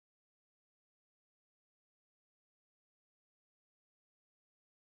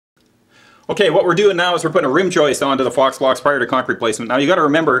Okay, what we're doing now is we're putting a rim joist onto the Fox blocks prior to concrete placement. Now you got to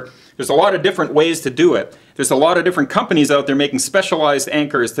remember, there's a lot of different ways to do it. There's a lot of different companies out there making specialized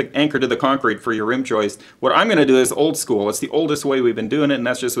anchors to anchor to the concrete for your rim joist. What I'm going to do is old school. It's the oldest way we've been doing it, and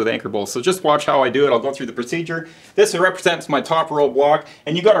that's just with anchor bolts. So just watch how I do it. I'll go through the procedure. This represents my top row block,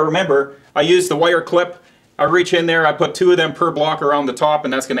 and you got to remember, I use the wire clip. I reach in there, I put 2 of them per block around the top,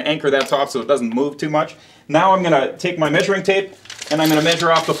 and that's going to anchor that top so it doesn't move too much. Now I'm going to take my measuring tape, and I'm going to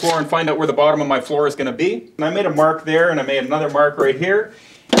measure off the floor and find out where the bottom of my floor is going to be. And I made a mark there, and I made another mark right here.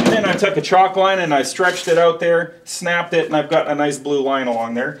 And then I took a chalk line and I stretched it out there, snapped it, and I've got a nice blue line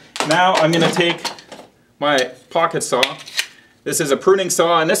along there. Now I'm going to take my pocket saw. This is a pruning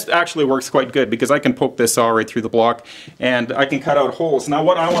saw, and this actually works quite good because I can poke this saw right through the block, and I can cut out holes. Now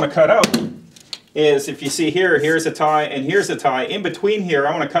what I want to cut out is, if you see here, here's a tie and here's a tie. In between here,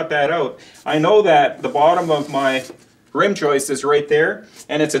 I want to cut that out. I know that the bottom of my rim joist is right there,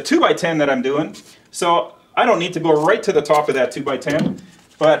 and it's a 2x10 that I'm doing, so I don't need to go right to the top of that 2x10,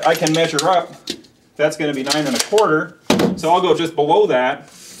 but I can measure up. That's going to be 9 1/4, so I'll go just below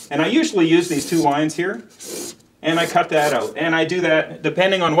that, and I usually use these 2 lines here, and I cut that out. And I do that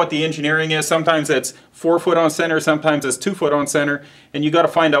depending on what the engineering is. Sometimes it's 4 foot on center, sometimes it's 2 foot on center, and you got to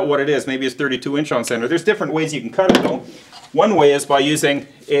find out what it is. Maybe it's 32 inch on center. There's different ways you can cut it though. One way is by using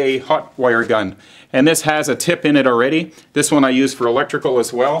a hot wire gun, and this has a tip in it already. This one I use for electrical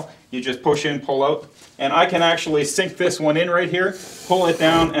as well. You just push in, pull out, and I can actually sink this one in right here, pull it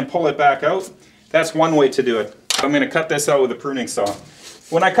down and pull it back out. That's one way to do it. I'm going to cut this out with a pruning saw.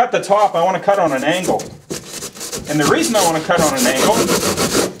 When I cut the top, I want to cut on an angle. And the reason I want to cut on an angle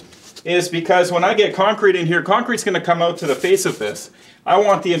is because when I get concrete in here, concrete's going to come out to the face of this. I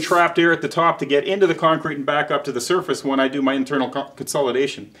want the entrapped air at the top to get into the concrete and back up to the surface when I do my internal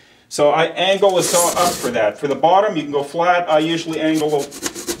consolidation. So I angle the saw up for that. For the bottom, you can go flat. I usually angle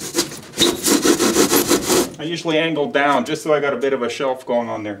down just so I got a bit of a shelf going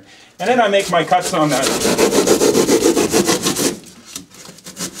on there. And then I make my cuts on that.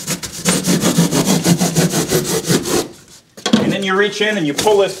 You reach in and you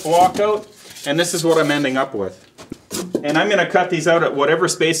pull this block out, and this is what I'm ending up with. And I'm going to cut these out at whatever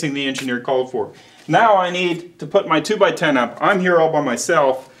spacing the engineer called for. Now I need to put my 2x10 up. I'm here all by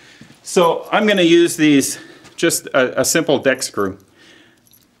myself, so I'm going to use these, just a simple deck screw.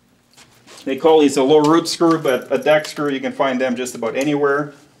 They call these a low root screw, but a deck screw, you can find them just about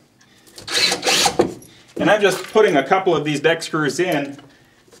anywhere. And I'm just putting a couple of these deck screws in.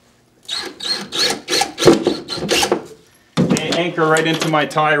 Anchor right into my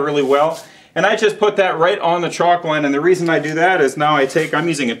tie really well, and I just put that right on the chalk line. And the reason I do that is now I'm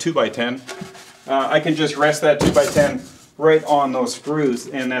using a 2x10. I can just rest that 2x10 right on those screws,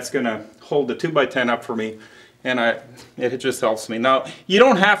 and that's going to hold the 2x10 up for me, and it just helps me. Now you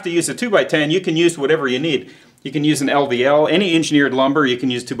don't have to use a 2x10. You can use whatever you need. You can use an LVL, any engineered lumber. You can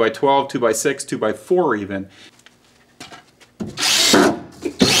use 2x12, 2x6, 2x4 even.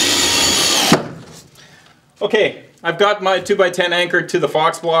 Okay, I've got my 2x10 anchored to the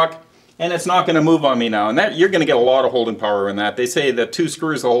Fox block, and it's not going to move on me now. And that, you're going to get a lot of holding power in that. They say that 2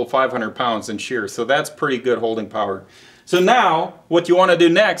 screws will hold 500 pounds in shear, so that's pretty good holding power. So now, what you want to do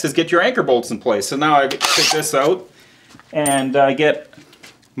next is get your anchor bolts in place. So now I take this out, and I get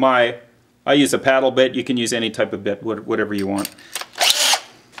I use a paddle bit. You can use any type of bit, whatever you want.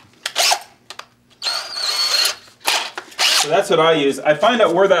 So that's what I use. I find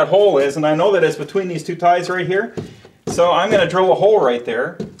out where that hole is, and I know that it's between these 2 ties right here. So I'm going to drill a hole right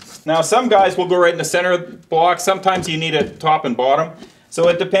there. Now some guys will go right in the center of the block. Sometimes you need it top and bottom. So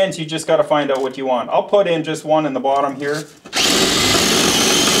it depends. You just got to find out what you want. I'll put in just one in the bottom here.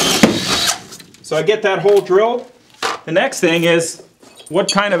 So I get that hole drilled. The next thing is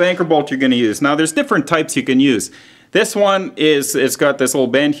what kind of anchor bolt you're going to use. Now there's different types you can use. This one it's got this little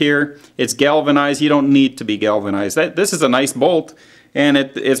bend here. It's galvanized. You don't need to be galvanized. This is a nice bolt, and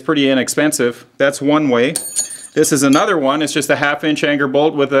it's pretty inexpensive. That's one way. This is another one. It's just a 1/2 inch anchor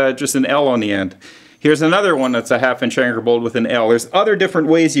bolt with just an L on the end. Here's another one that's a 1/2 inch anchor bolt with an L. There's other different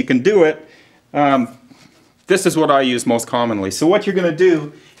ways you can do it. This is what I use most commonly. So what you're going to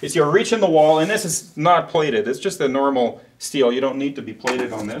do is you'll reach in the wall, and this is not plated. It's just a normal steel. You don't need to be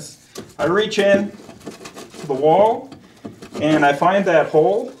plated on this. I reach in to the wall, and I find that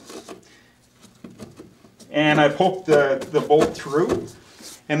hole, and I poke the bolt through.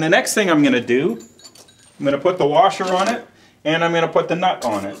 And the next thing I'm going to do, I'm going to put the washer on it, and I'm going to put the nut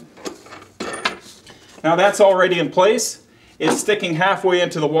on it. Now that's already in place. It's sticking halfway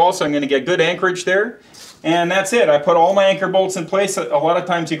into the wall, so I'm going to get good anchorage there. And that's it. I put all my anchor bolts in place. A lot of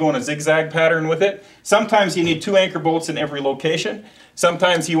times you go in a zigzag pattern with it. Sometimes you need 2 anchor bolts in every location.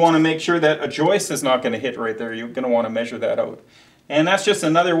 Sometimes you want to make sure that a joist is not going to hit right there. You're going to want to measure that out. And that's just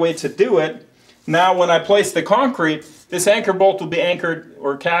another way to do it. Now when I place the concrete, this anchor bolt will be anchored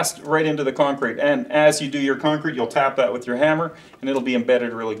or cast right into the concrete. And as you do your concrete, you'll tap that with your hammer and it'll be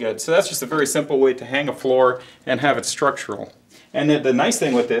embedded really good. So that's just a very simple way to hang a floor and have it structural. And the nice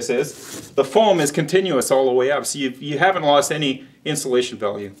thing with this is the foam is continuous all the way up, so you haven't lost any insulation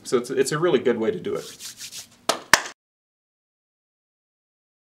value. So it's a really good way to do it.